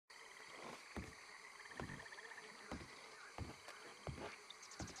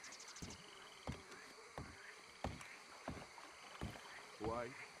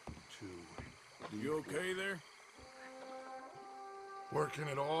You okay there? Working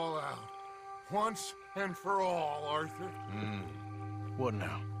it all out. Once and for all, Arthur. What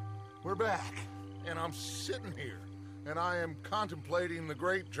now? We're back, and I'm sitting here, and I am contemplating the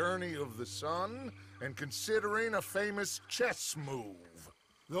great journey of the sun and considering a famous chess move.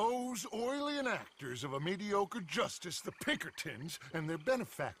 Those oily enactors of a mediocre justice, the Pinkertons, and their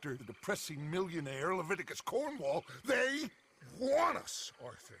benefactor, the depressing millionaire Leviticus Cornwall, they want us,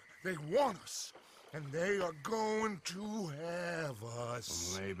 Arthur. They want us. And they are going to have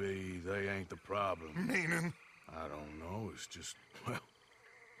us. Well, maybe they ain't the problem. Meaning? I don't know, it's just, well,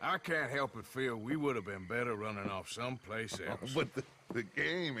 I can't help but feel we would have been better running off someplace else. But the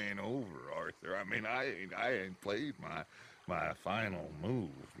game ain't over, Arthur. I mean, I ain't played my final move,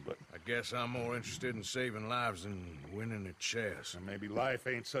 but... I guess I'm more interested in saving lives than winning at chess. And maybe life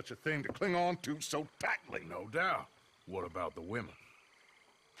ain't such a thing to cling on to so tightly. No doubt. What about the women?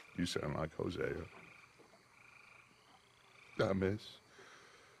 You sound like Hosea. I miss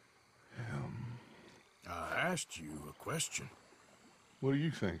him. I asked you a question. What do you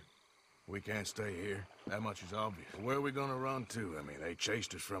think? We can't stay here. That much is obvious. Where are we gonna run to? I mean, they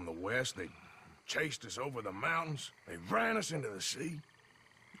chased us from the west. They chased us over the mountains. They ran us into the sea.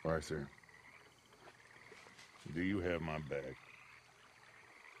 Arthur, do you have my back?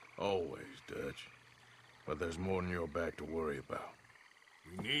 Always, Dutch. But there's more than your back to worry about.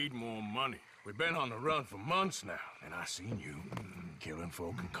 We need more money. We've been on the run for months now, and I seen you killing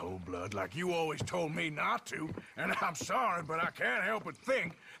folk in cold blood like you always told me not to. And I'm sorry, but I can't help but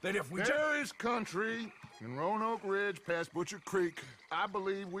think that if we There is country in Roanoke Ridge past Butcher Creek I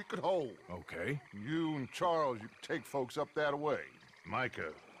believe we could hold. Okay. You and Charles, you could take folks up that way.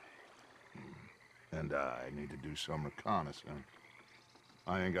 Micah and I need to do some reconnaissance.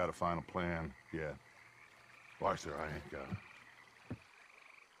 I ain't got a final plan yet. Arthur, I ain't got it.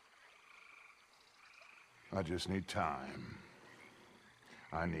 I just need time.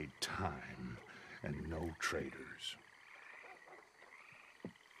 I need time and no traitors.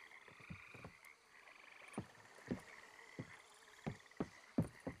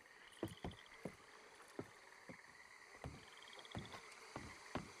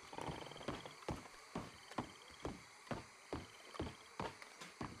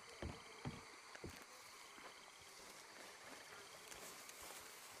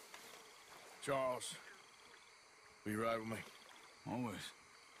 Charles, will you ride with me? Always.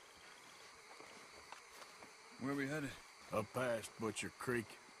 Where are we headed? Up past Butcher Creek.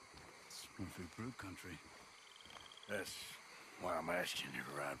 It's mostly brute country. That's why I'm asking you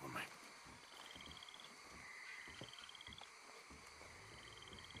to ride with me.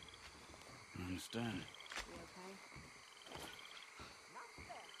 I understand.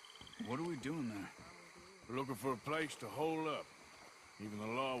 What are we doing there? We're looking for a place to hole up. Even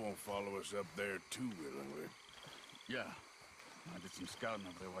the law won't follow us up there too willingly. Yeah. I did some scouting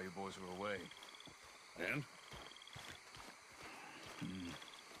up there while you boys were away. And?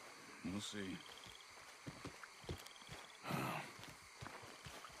 We'll see.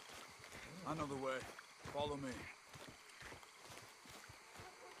 I know the way. Follow me.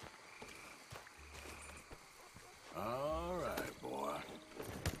 All right, boy.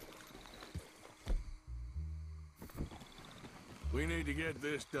 We need to get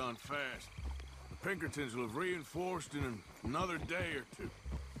this done fast. The Pinkertons will have reinforced in another day or two.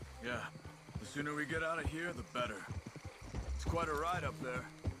 Yeah. The sooner we get out of here, the better. It's quite a ride up there.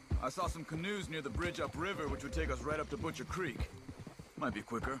 I saw some canoes near the bridge upriver, which would take us right up to Butcher Creek. Might be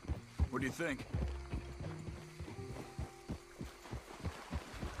quicker. What do you think?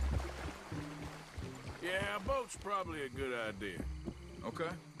 Yeah, a boat's probably a good idea. Okay,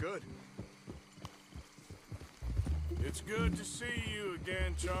 good. It's good to see you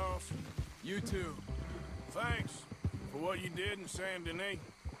again, Charles. You too. Thanks for what you did in Saint Denis.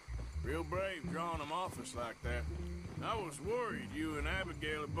 Real brave drawing them off us like that. I was worried you and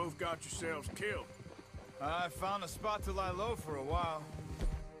Abigail had both got yourselves killed. I found a spot to lie low for a while.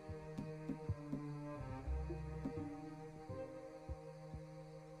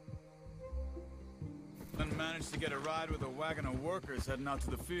 And managed to get a ride with a wagon of workers heading out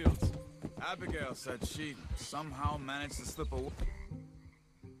to the fields. Abigail said she somehow managed to slip away.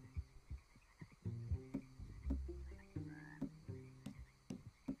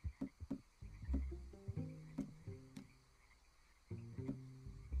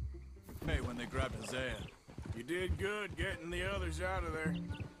 When they grabbed Hosea. You did good getting the others out of there.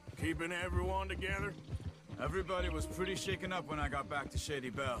 Keeping everyone together. Everybody was pretty shaken up when I got back to Shady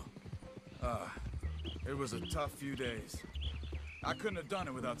Belle. It was a tough few days. I couldn't have done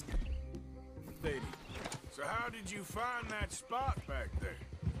it without Sadie. So how did you find that spot back there?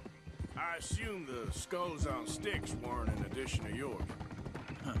 I assume the skulls on sticks weren't an addition of yours.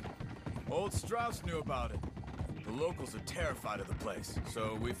 Old Strauss knew about it. The locals are terrified of the place,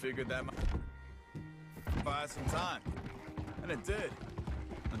 so we figured that might buy us some time. And it did.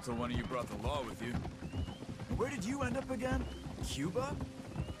 Until one of you brought the law with you. And where did you end up again? Cuba?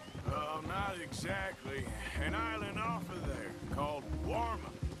 Oh, not exactly. An island off of there, called Guamarma.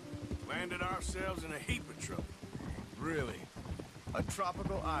 Landed ourselves in a heap of trouble. Really? A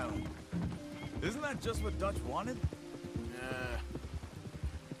tropical island? Isn't that just what Dutch wanted?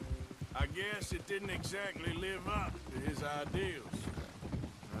 I guess it didn't exactly live up to his ideals.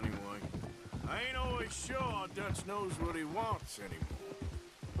 Anyway, I ain't always sure Dutch knows what he wants anymore.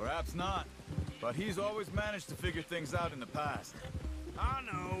 Perhaps not. But he's always managed to figure things out in the past. I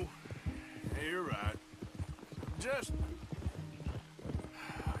know. Yeah, you're right. Just...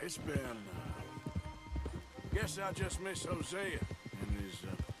 It's been... Guess I just miss Hosea and his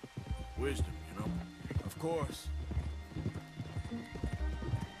wisdom, you know? Of course.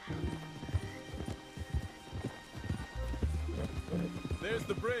 There's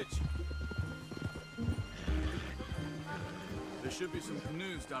the bridge. There should be some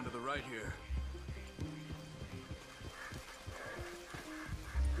canoes down to the right here.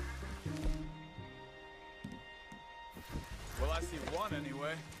 Well, I see one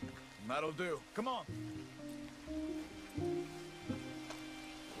anyway. And that'll do. Come on.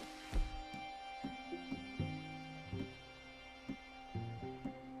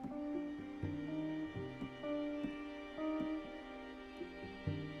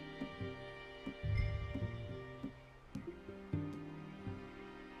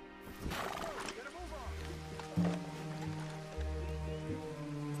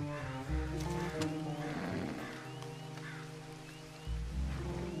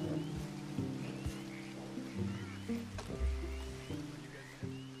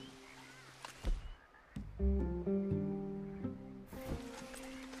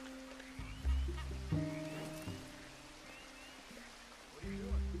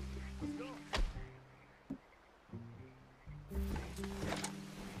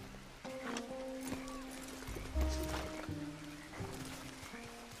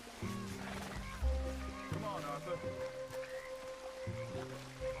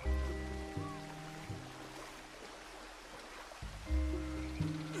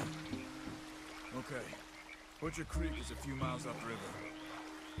 Okay. Butcher Creek is a few miles upriver.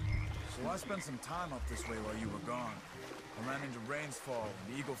 So I spent some time up this way while you were gone. I ran into Rainsfall and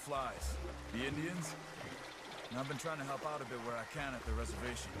Eagle Flies. The Indians? And I've been trying to help out a bit where I can at the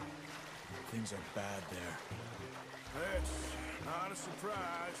reservation. Things are bad there. That's not a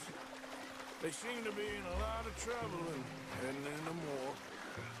surprise. They seem to be in a lot of trouble and heading into more.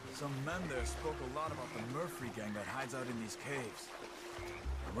 Some men there spoke a lot about the Murphy gang that hides out in these caves.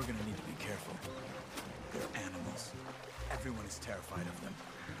 And we're gonna need to be careful. They're animals. Everyone is terrified of them.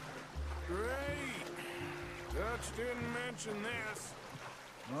 Great. Dutch didn't mention this.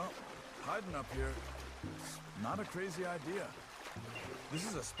 Well, hiding up here is not a crazy idea. This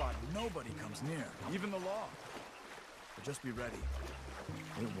is a spot nobody comes near, even the law. But just be ready.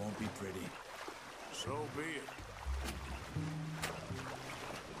 It won't be pretty. So be it.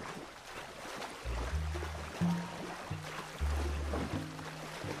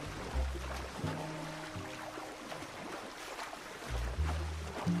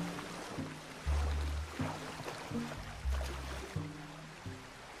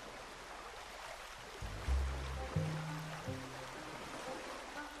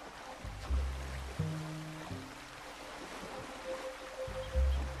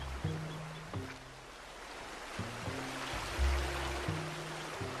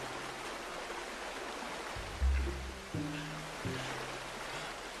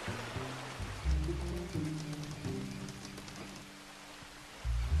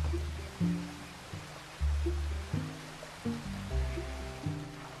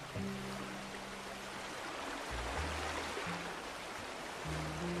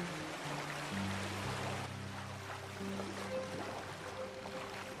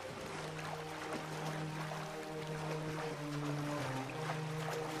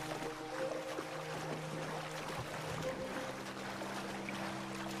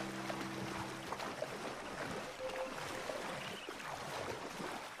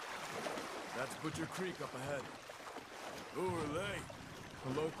 That's Butcher Creek up ahead. Who are they?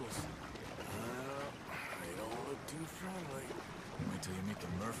 The locals. They don't look too friendly. Wait till you meet the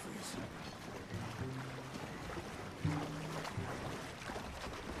Murphys.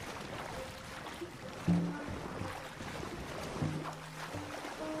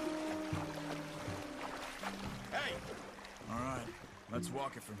 Hey! All right, let's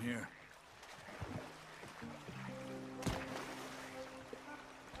walk it from here.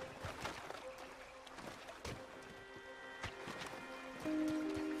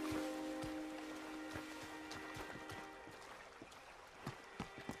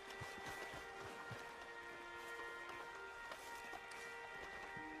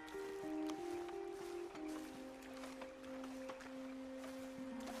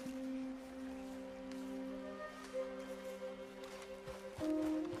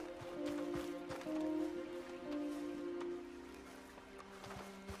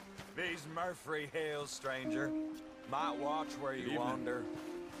 These Murphy Hills, stranger. Might watch where you wander.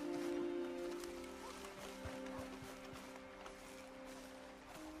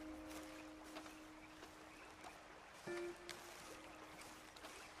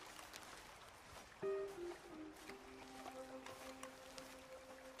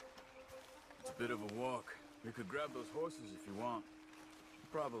 It's a bit of a walk. You could grab those horses if you want.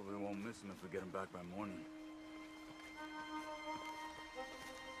 Probably won't miss them if we get them back by morning.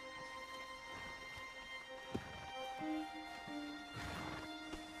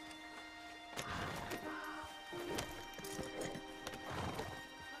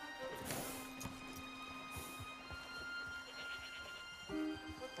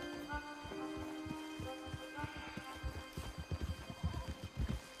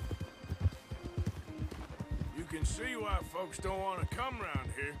 You can see why folks don't want to come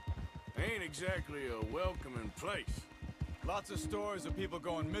around here. Ain't exactly a welcoming place. Lots of stories of people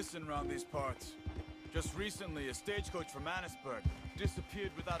going missing around these parts. Just recently, a stagecoach from Annisburg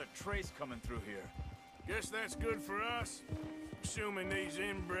disappeared without a trace coming through here. Guess that's good for us. Assuming these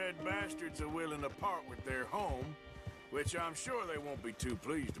inbred bastards are willing to part with their home, which I'm sure they won't be too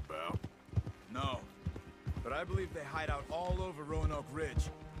pleased about. No. But I believe they hide out all over Roanoke Ridge.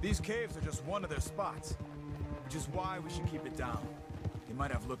 These caves are just one of their spots. Which is why we should keep it down. They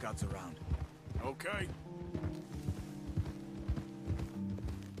might have lookouts around. Okay.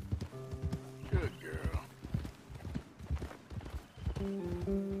 Good girl.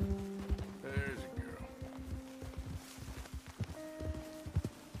 There's a girl.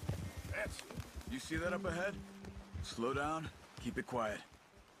 That's it. You see that up ahead? Slow down, keep it quiet.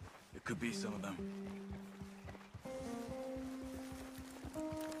 It could be some of them.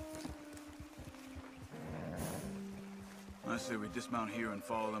 I say we dismount here and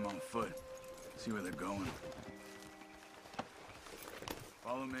follow them on foot. See where they're going.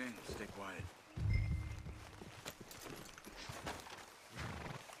 Follow me, stay quiet.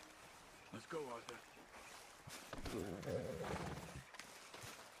 Let's go, Arthur.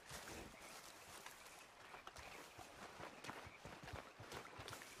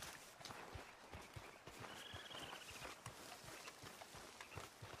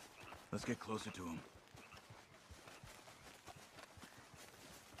 Let's get closer to him.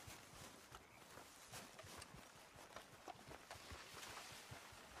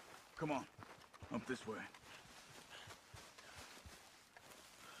 Come on, up this way.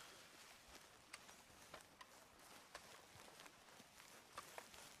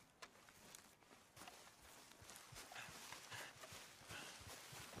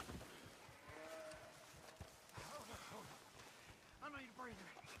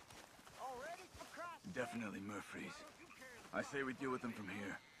 Definitely Murphy's. I say we deal with them from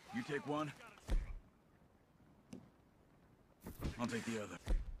here. You take one. I'll take the other.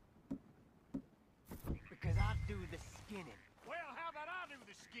 Because I do the skinning. Well, how about I do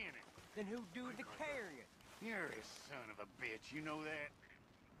the skinning? Then who do the carrying? You're a son of a bitch, you know that?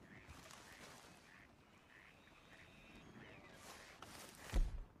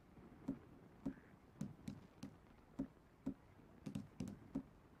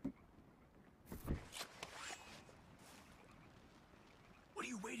 What are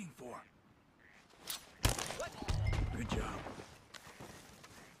you waiting for? Good job.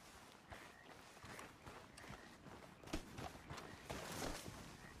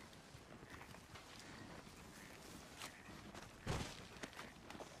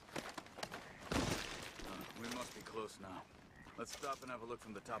 We must be close now. Let's stop and have a look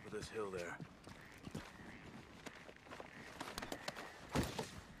from the top of this hill there.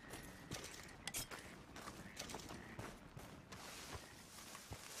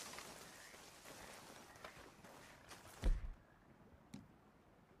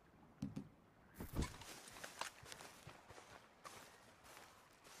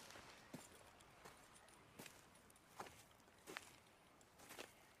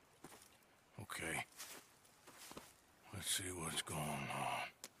 Okay. Let's see what's going on.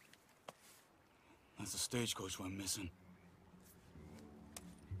 That's the stagecoach we're missing.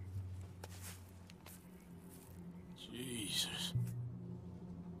 Jesus.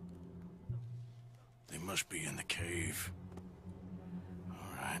 They must be in the cave.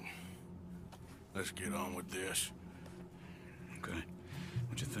 All right. Let's get on with this. Okay.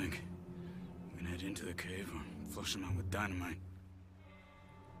 What you think? We can head into the cave or flush them out with dynamite?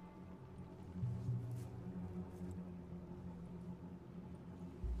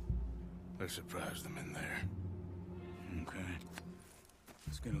 Let's surprise them in there. Okay.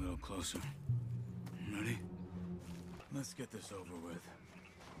 Let's get a little closer. Ready? Let's get this over with.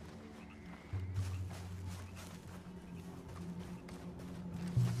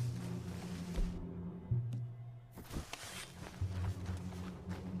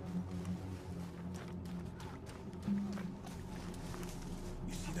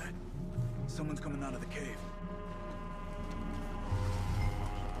 someone's coming out of the cave.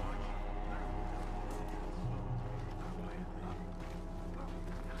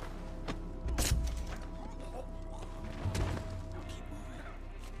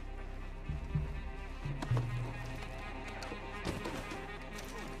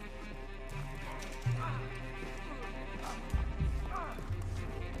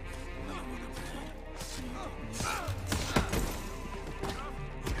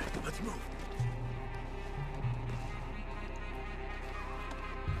 Let's move.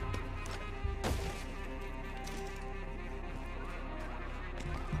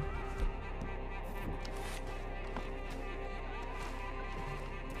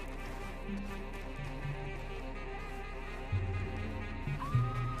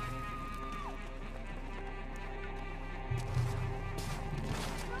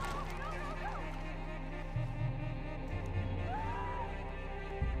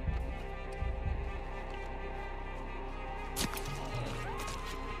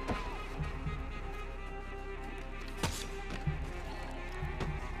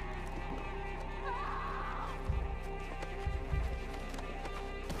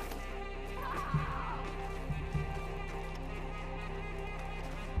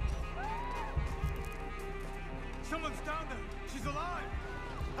 Someone's down there. She's alive.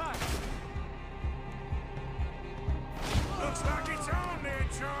 Hi. Looks like it's on there,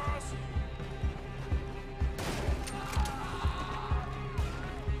 Charles.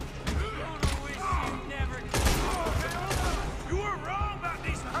 You were wrong about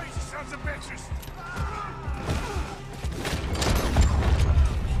these crazy sons of bitches.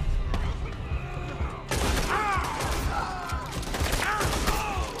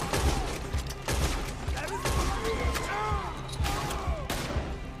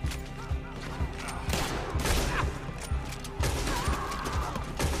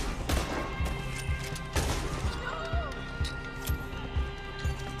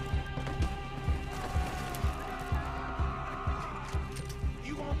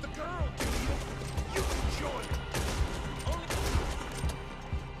 You want the girl, do you? You can join her.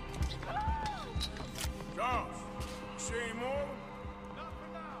 Charles, see any more? Not for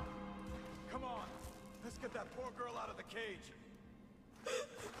now. Come on. Let's get that poor girl out of the cage.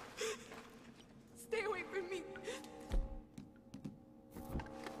 Stay away from me.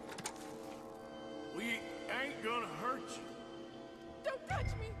 We ain't gonna hurt you. Don't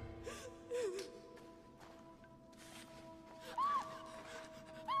touch me.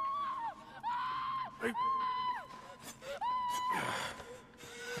 Hey.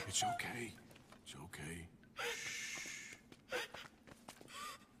 It's okay. It's okay.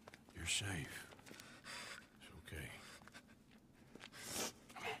 You're safe. It's okay.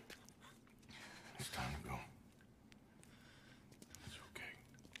 Come on. It's time to go. It's okay.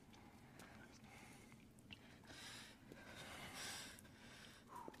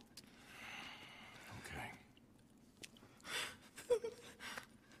 Okay.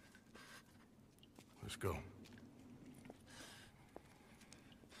 Let's go.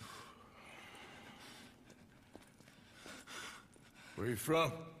 Where you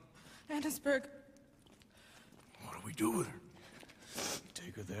from? Annisburg. What do we do with her?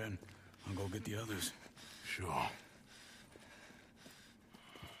 Take her there and I'll go get the others. Sure.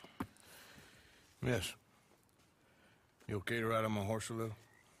 Miss, you okay to ride on my horse a little?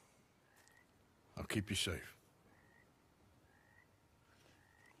 I'll keep you safe.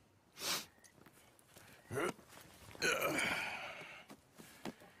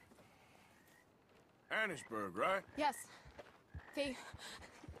 Annisburg, right? Yes. They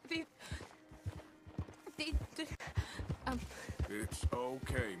It's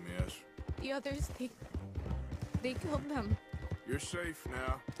okay, miss. the others, they killed them. You're safe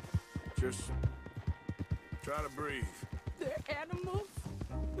now. Just try to breathe. They're animals.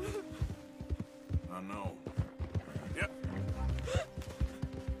 I know. Yep.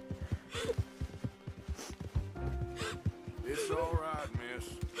 It's all right, miss.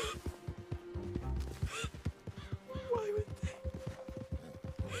 Why would they?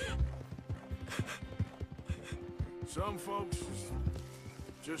 Some folks is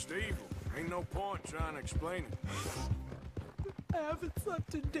just evil. Ain't no point trying to explain it. I haven't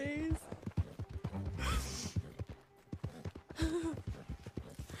slept in days.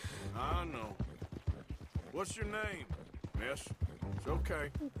 I know. What's your name, miss? It's okay.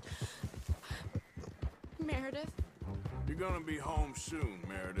 Meredith. You're gonna be home soon,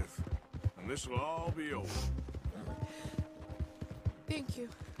 Meredith. And this will all be over. Thank you.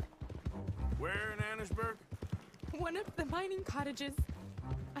 Where in Annisburg? One of the mining cottages.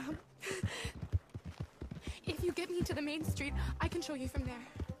 If you get me to the main street, I can show you from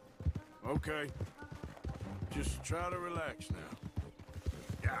there. Okay. Just try to relax now.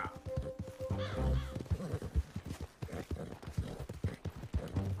 Yeah.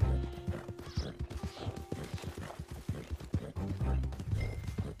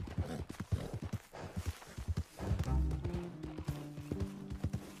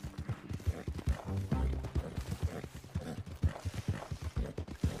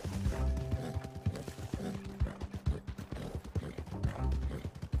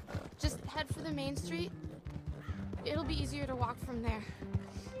 Just head for the main street. It'll be easier to walk from there.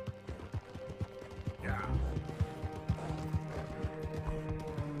 Yeah.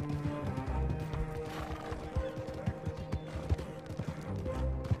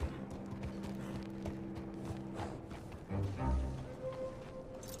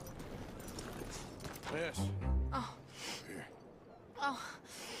 Yes. Oh. Here. Oh.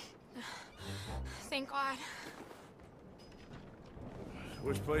 Thank God.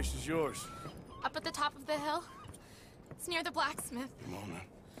 Which place is yours? Up at the top of the hill. It's near the blacksmith. Come on then.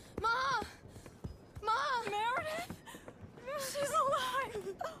 Ma! Ma! Meredith! She's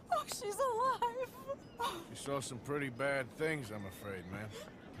alive! Oh, she's alive! You saw some pretty bad things, I'm afraid, man.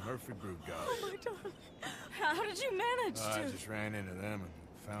 Murphy Brood got Oh, it. my darling. How did you manage I to... just ran into them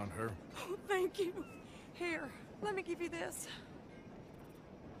and found her. Oh, thank you. Here, let me give you this.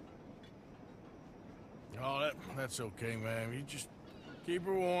 Oh, that's okay, man. You just keep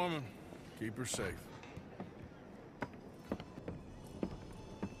her warm and keep her safe.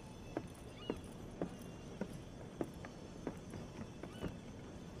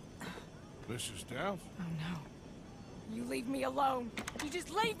 Mrs. Downs? Oh, no. You leave me alone. You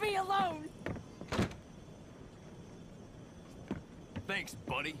just leave me alone. Thanks,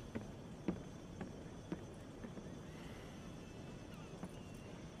 buddy.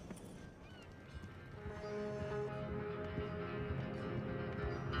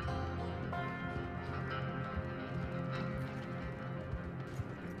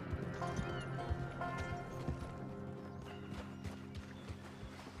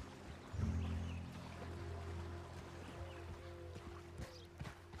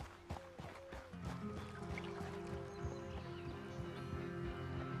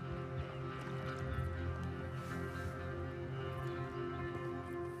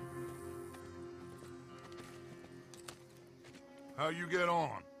 How you get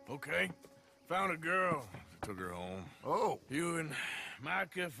on? Okay. Found a girl. Took her home. Oh, You and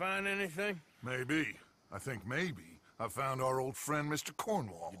Micah find anything? maybe. I think maybe. I found our old friend, Mr.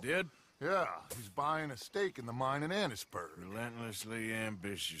 Cornwall. You did? Yeah, he's buying a stake in the mine in Annisburg. Relentlessly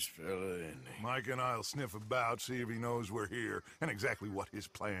ambitious fella, isn't he? Mike and I'll sniff about, see if he knows we're here, and exactly what his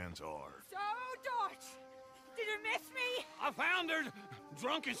plans are. So, Dutch, did you miss me? I found her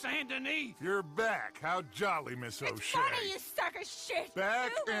drunk in Saint Denis. You're back. How jolly, Miss It's O'Shea. funny, you sack of shit.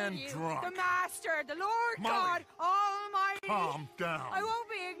 Back Who are and you? drunk. The Master, the Lord Molly. God Almighty. Calm down. I won't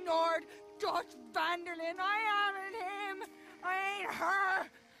be ignored. Dutch Vanderlyn, I am him. I ain't her.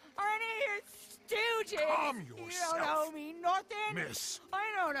 Or any of your stooges. Calm You yourself. don't owe me nothing. Miss. I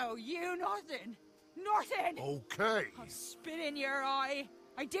don't owe you nothing. Nothing. Okay. I'll spit in your eye.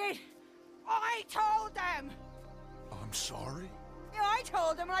 I did. I told them. I'm sorry? Yeah, I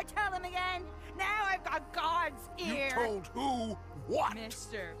told them, and I tell them again. Now I've got God's ear. You told who what?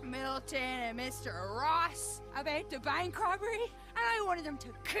 Mr. Milton and Mr. Ross about the bank robbery, and I wanted them to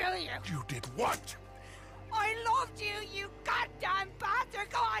kill you. You did what? I loved you, you goddamn bastard!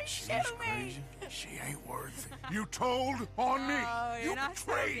 Go on, She's shoot me! crazy. She ain't worth it. You told on me. Oh, you're You not so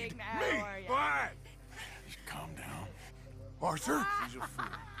betrayed big now, me. are you? Why? Just calm down. Arthur, She's a fool.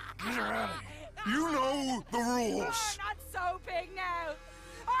 Get her out of here. you know the Oh, rules. not so big now.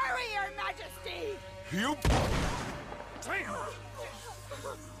 Are we, Your Majesty? You... Damn!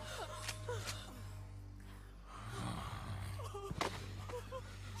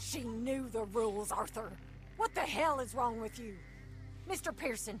 She knew the rules, Arthur. What the hell is wrong with you? Mr.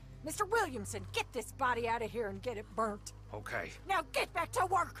 Pearson, Mr. Williamson, get this body out of here and get it burnt. Okay. Now get back to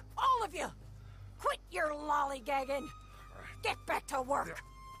work, all of you! Quit your lollygagging! Get back to work!